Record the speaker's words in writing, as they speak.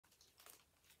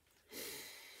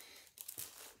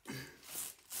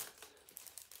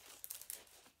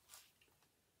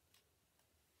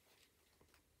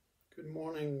Good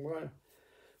morning.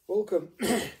 Welcome.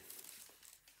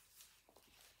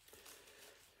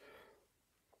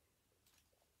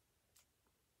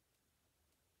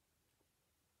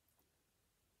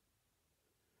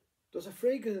 There's a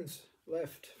fragrance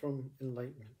left from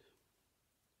enlightenment.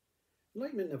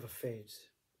 Enlightenment never fades.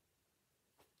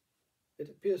 It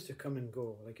appears to come and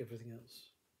go like everything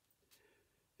else.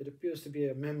 It appears to be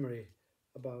a memory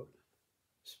about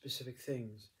specific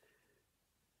things.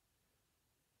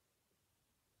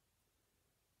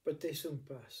 But they soon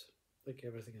pass, like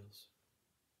everything else.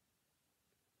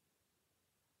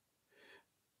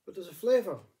 But there's a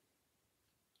flavour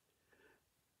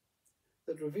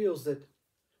that reveals that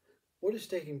what is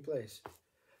taking place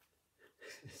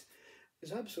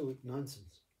is absolute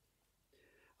nonsense.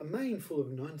 A mind full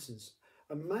of nonsense,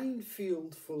 a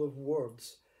minefield full of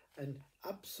words and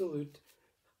absolute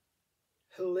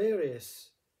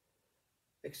hilarious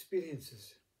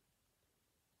experiences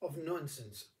of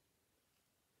nonsense.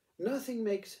 Nothing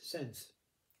makes sense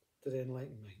to the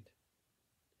enlightened mind.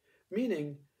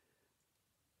 Meaning,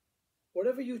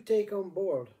 whatever you take on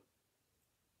board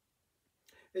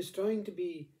is trying to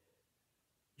be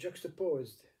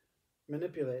juxtaposed,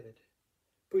 manipulated,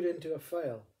 put into a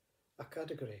file, a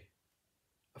category,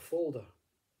 a folder.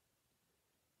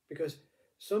 Because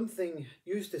something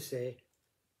used to say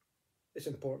it's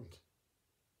important.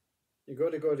 You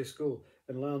got to go to school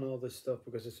and learn all this stuff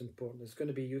because it's important. It's going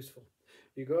to be useful.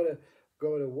 You got to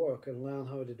go to work and learn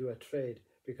how to do a trade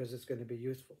because it's going to be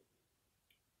useful.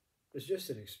 It's just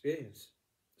an experience.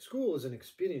 School is an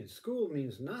experience. School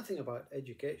means nothing about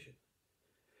education.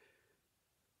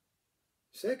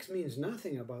 Sex means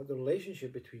nothing about the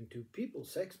relationship between two people.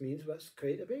 Sex means let's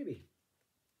create a baby.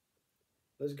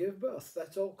 Let's give birth.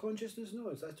 That's all consciousness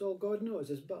knows. That's all God knows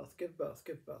is birth. Give birth,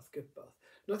 give birth, give birth.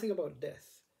 Nothing about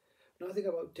death. Nothing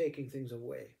about taking things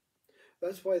away.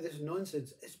 That's why this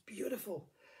nonsense is beautiful.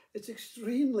 It's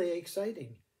extremely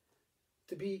exciting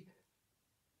to be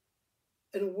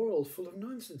in a world full of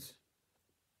nonsense.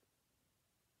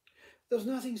 There's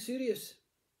nothing serious.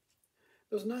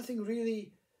 There's nothing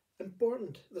really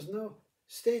important. There's no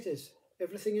status.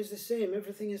 Everything is the same.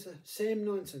 Everything is the same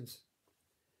nonsense.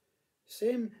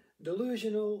 Same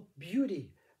delusional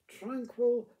beauty,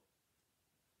 tranquil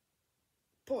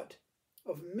pot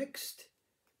of mixed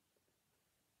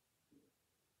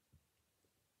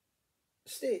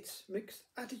states, mixed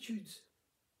attitudes,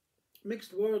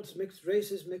 mixed words, mixed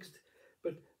races,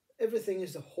 but everything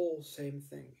is the whole same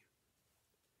thing.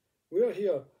 We are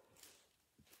here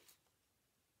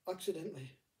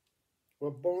accidentally. We're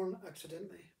born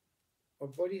accidentally. Our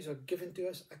bodies are given to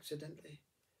us accidentally.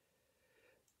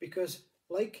 Because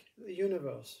like the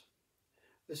universe,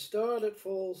 the star that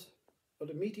falls, or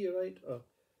the meteorite, or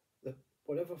the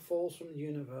whatever falls from the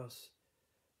universe,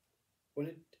 when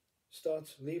it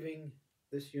starts leaving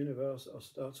this universe or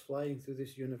starts flying through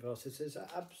this universe, it says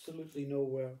absolutely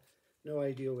nowhere, no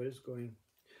idea where it's going.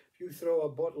 If you throw a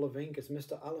bottle of ink, as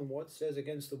Mr. Alan Watts says,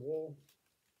 against the wall,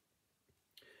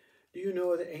 do you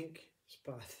know the ink's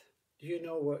path? Do you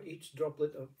know where each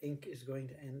droplet of ink is going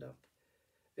to end up?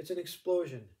 It's an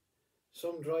explosion.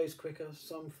 Some dries quicker,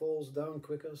 some falls down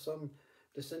quicker, some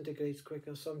disintegrates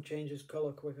quicker, some changes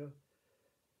colour quicker.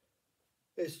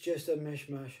 It's just a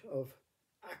mishmash of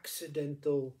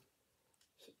accidental,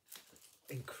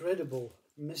 incredible,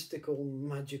 mystical,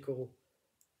 magical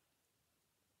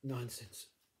nonsense.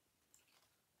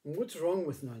 And what's wrong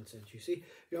with nonsense? You see,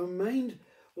 your mind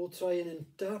will try and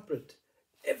interpret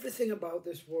everything about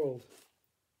this world.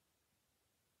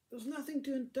 There's nothing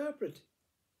to interpret.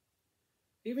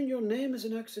 Even your name is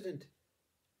an accident.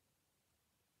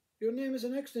 Your name is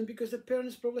an accident because the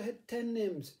parents probably had 10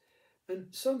 names and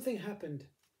something happened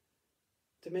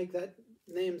to make that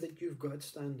name that you've got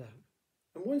stand out.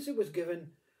 And once it was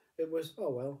given, it was,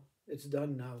 oh well, it's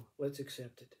done now, let's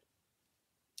accept it.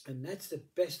 And that's the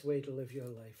best way to live your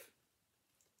life.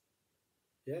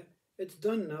 Yeah, it's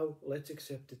done now, let's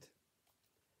accept it.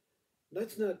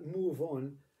 Let's not move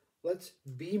on, let's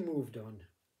be moved on.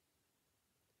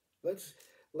 Let's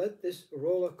let this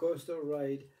roller coaster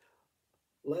ride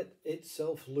let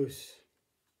itself loose.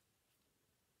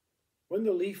 When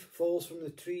the leaf falls from the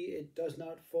tree, it does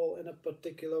not fall in a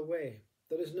particular way.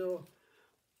 There is no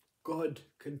God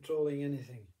controlling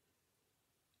anything.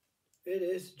 It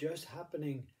is just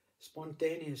happening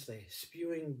spontaneously,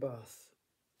 spewing birth.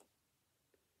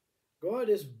 God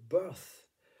is birth.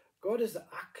 God is the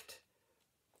act.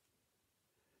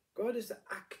 God is the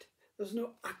act. There's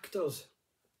no actors.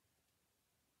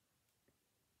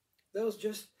 There's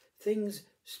just things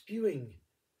spewing.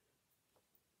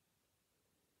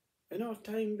 In our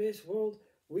time-based world,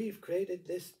 we've created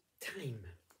this time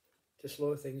to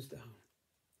slow things down.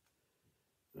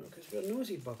 Because we're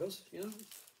nosy buggers, you know.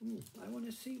 I want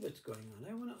to see what's going on.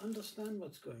 I want to understand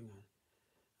what's going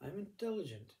on. I'm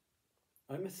intelligent.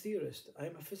 I'm a theorist.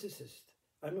 I'm a physicist.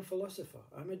 I'm a philosopher.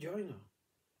 I'm a joiner.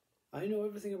 I know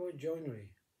everything about joinery.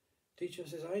 Teacher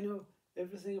says, I know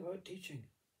everything about teaching.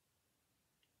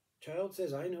 Child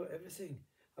says, I know everything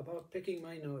about picking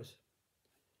my nose.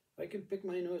 I can pick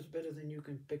my nose better than you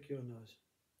can pick your nose.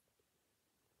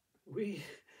 We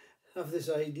have this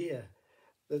idea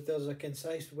that there's a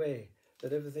concise way,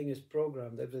 that everything is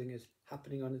programmed, everything is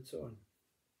happening on its own.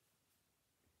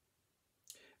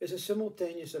 It's a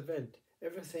simultaneous event.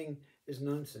 Everything is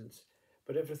nonsense,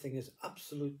 but everything is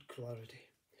absolute clarity.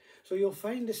 So you'll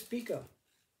find the speaker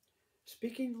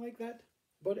speaking like that,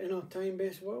 but in our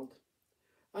time-based world.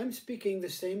 I'm speaking the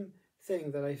same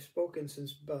thing that I've spoken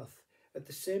since birth, at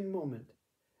the same moment,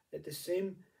 at the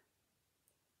same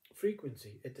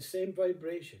frequency, at the same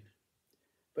vibration,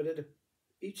 but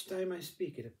each time I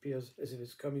speak, it appears as if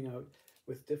it's coming out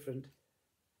with different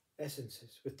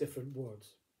essences, with different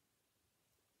words.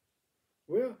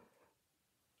 We're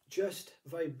just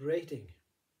vibrating.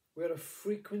 We're a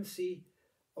frequency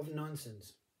of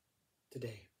nonsense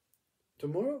today.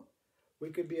 Tomorrow, we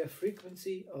could be a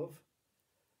frequency of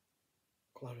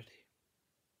clarity.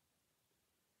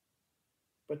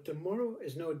 But tomorrow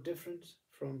is no different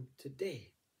from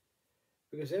today,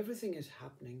 because everything is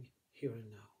happening here and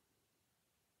now.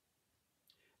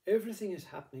 Everything is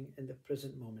happening in the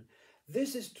present moment.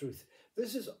 This is truth.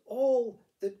 This is all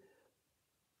that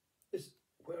is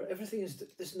where everything is,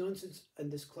 this nonsense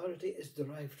and this clarity is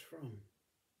derived from.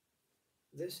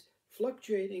 This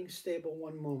fluctuating stable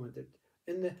one moment that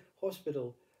in the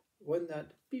hospital, when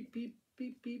that beep, beep,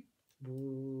 beep, beep,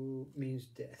 boo means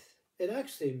death. It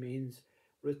actually means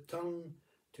return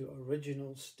to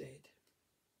original state.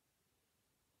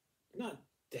 Not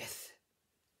death.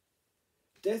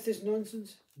 Death is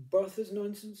nonsense. Birth is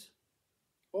nonsense.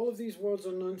 All of these words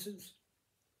are nonsense.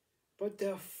 But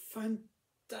they're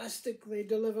fantastically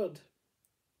delivered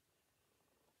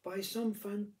by some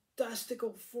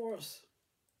fantastical force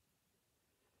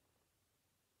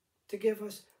to give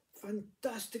us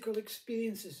fantastical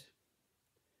experiences.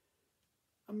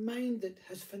 A mind that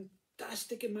has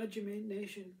fantastic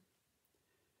imagination.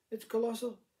 It's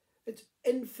colossal. It's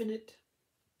infinite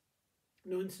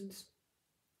nonsense.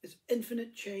 It's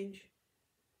infinite change.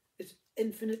 It's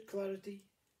infinite clarity.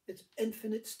 It's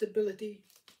infinite stability.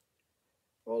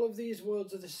 All of these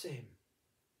words are the same.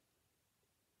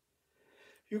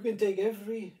 You can take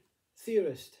every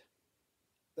theorist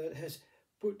that has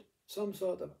put some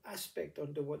sort of aspect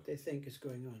onto what they think is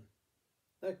going on.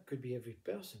 That could be every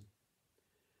person.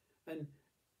 And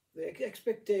the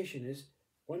expectation is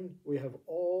when we have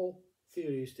all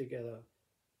theories together,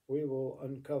 we will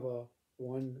uncover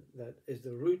one that is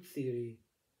the root theory,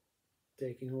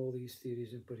 taking all these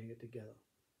theories and putting it together.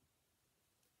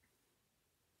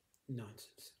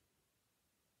 Nonsense.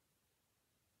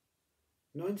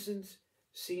 Nonsense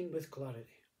seen with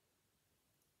clarity.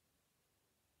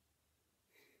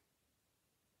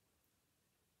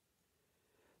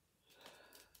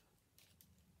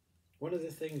 One of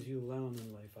the things you learn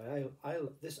in life,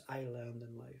 I learned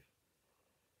in life,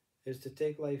 is to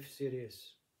take life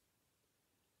serious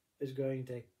is going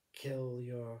to kill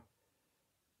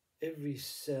every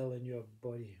cell in your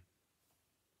body.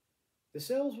 The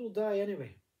cells will die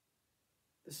anyway.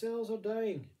 The cells are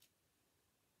dying.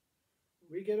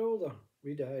 We get older,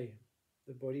 we die.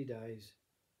 The body dies.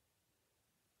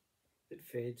 It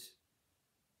fades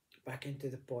back into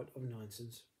the pot of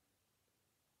nonsense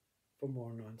for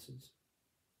more nonsense,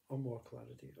 or more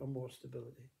clarity, or more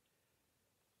stability.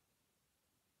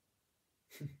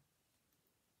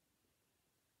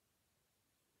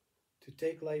 To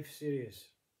take life serious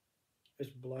is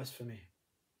blasphemy.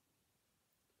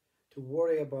 To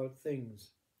worry about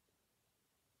things.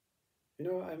 You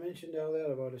know, I mentioned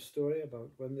earlier about a story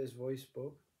about when this voice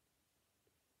spoke.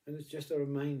 And it's just a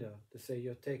reminder to say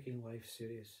you're taking life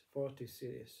serious, 40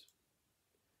 serious.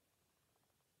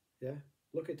 Yeah?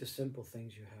 Look at the simple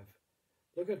things you have.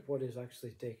 Look at what is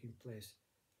actually taking place.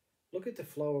 Look at the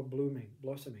flower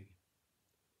blossoming.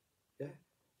 Yeah?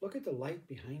 Look at the light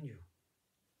behind you.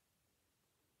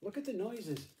 Look at the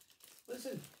noises.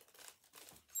 Listen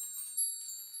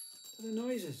to the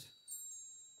noises.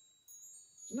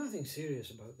 There's nothing serious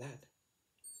about that.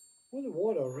 Well, the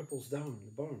water ripples down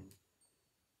the burn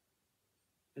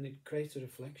and it creates a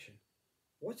reflection.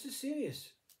 What's the serious?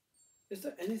 Is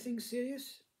there anything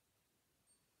serious?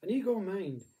 An ego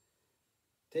mind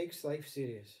takes life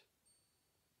serious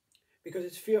because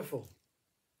it's fearful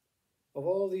of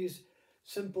all these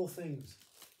simple things.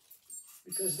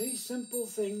 Because these simple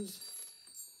things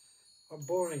are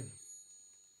boring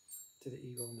to the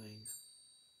ego mind.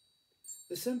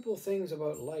 The simple things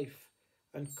about life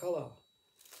and colour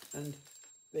and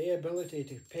the ability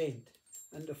to paint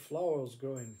and the flowers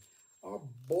growing are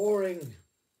boring.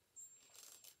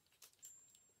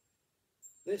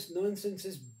 This nonsense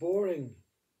is boring.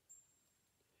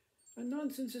 And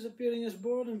nonsense is appearing as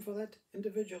boredom for that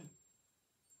individual.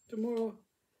 Tomorrow,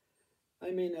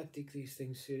 I may not take these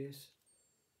things serious.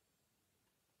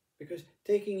 Because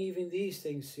taking even these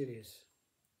things serious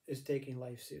is taking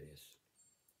life serious.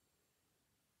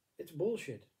 It's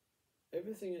bullshit.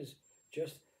 Everything is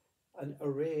just an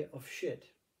array of shit.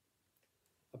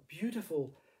 A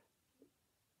beautiful,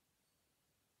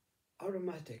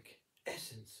 aromatic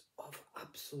essence of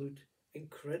absolute,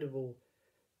 incredible,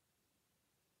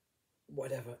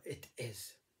 whatever it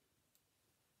is.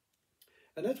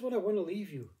 And that's what I want to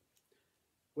leave you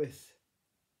with.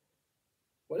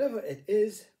 Whatever it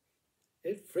is,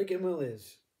 it friggin' well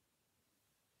is.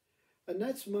 And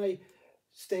that's my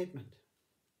statement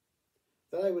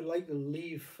that I would like to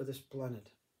leave for this planet.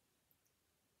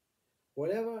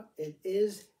 Whatever it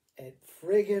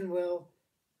friggin' well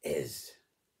is.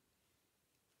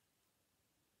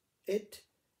 It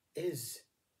is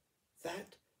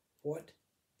that what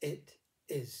it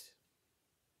is.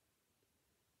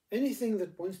 Anything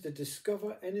that wants to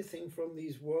discover anything from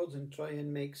these words and try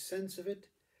and make sense of it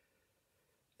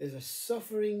is a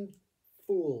suffering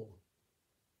fool.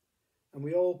 And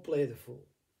we all play the fool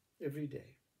every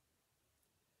day.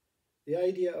 The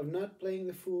idea of not playing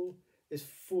the fool is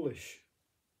foolish.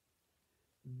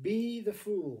 Be the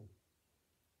fool.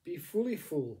 Be fully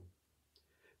fool.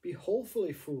 Be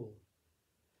wholefully fool.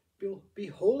 Be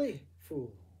holy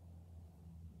fool.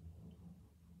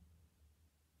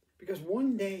 Because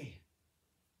one day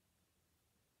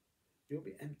you'll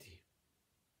be empty.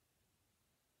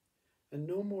 And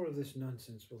no more of this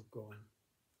nonsense will go on.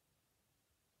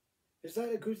 Is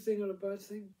that a good thing or a bad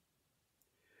thing?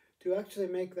 To actually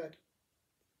make that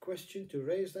question, to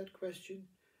raise that question,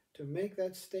 to make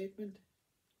that statement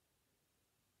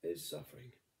is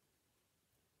suffering.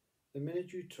 The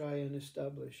minute you try and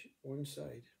establish one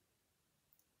side,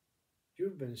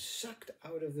 you've been sucked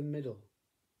out of the middle,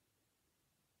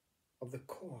 of the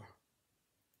core.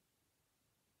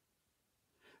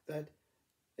 That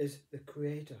is the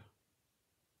creator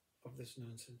of this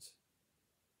nonsense.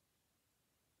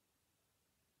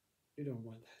 You don't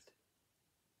want that.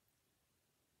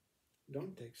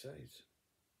 Don't take sides.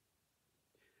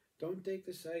 Don't take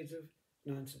the sides of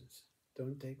nonsense.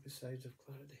 Don't take the sides of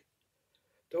clarity.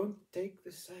 Don't take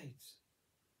the sides.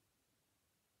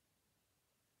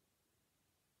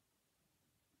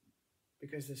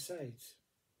 Because the sides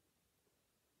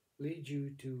lead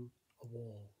you to a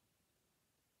wall.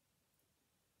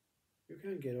 You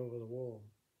can't get over the wall.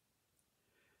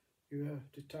 You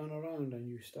have to turn around and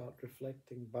you start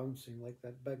reflecting, bouncing like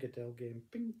that bagatelle game.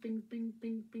 Ping, ping, ping,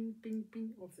 ping, ping, ping, ping,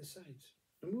 off the sides.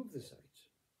 Remove the sides.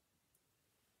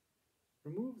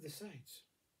 Remove the sides.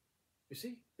 You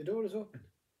see, the door is open.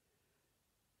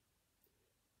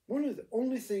 One of the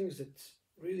only things that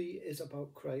really is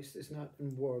about Christ is not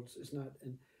in words, is not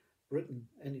in written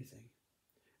anything,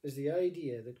 is the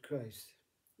idea that Christ,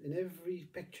 in every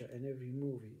picture, in every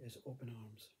movie, is open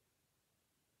arms.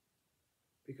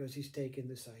 Because he's taken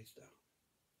the sides down.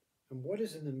 And what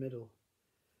is in the middle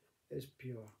is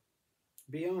pure,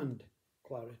 beyond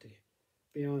clarity,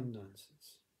 beyond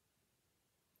nonsense.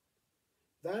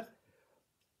 That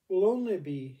will only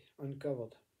be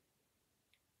uncovered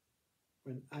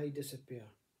when I disappear,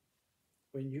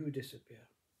 when you disappear,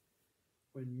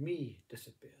 when me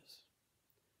disappears,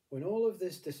 when all of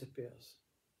this disappears.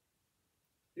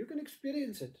 You can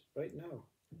experience it right now,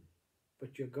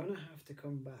 but you're going to have to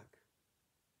come back.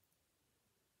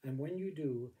 And when you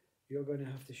do, you're going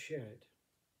to have to share it.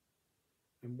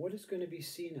 And what it's going to be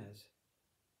seen as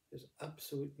is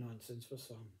absolute nonsense for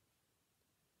some,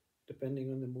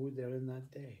 depending on the mood they're in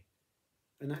that day,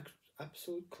 and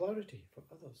absolute clarity for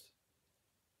others,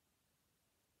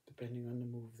 depending on the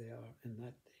mood they are in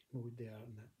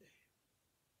that day.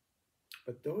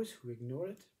 But those who ignore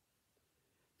it,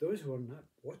 those who are not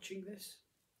watching this,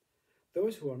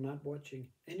 those who are not watching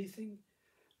anything,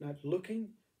 not looking,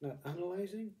 not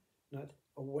analyzing, not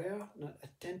aware, not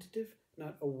attentive,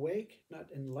 not awake, not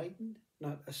enlightened,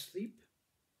 not asleep,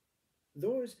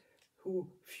 those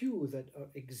few that are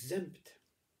exempt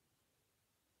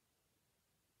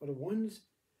are the ones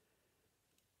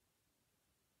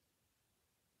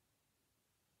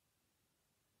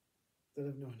that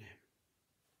have known him.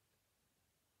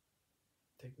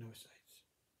 Take no sides.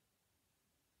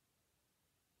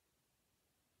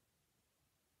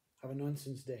 Have a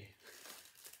nonsense day.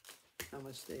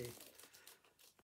 Namaste.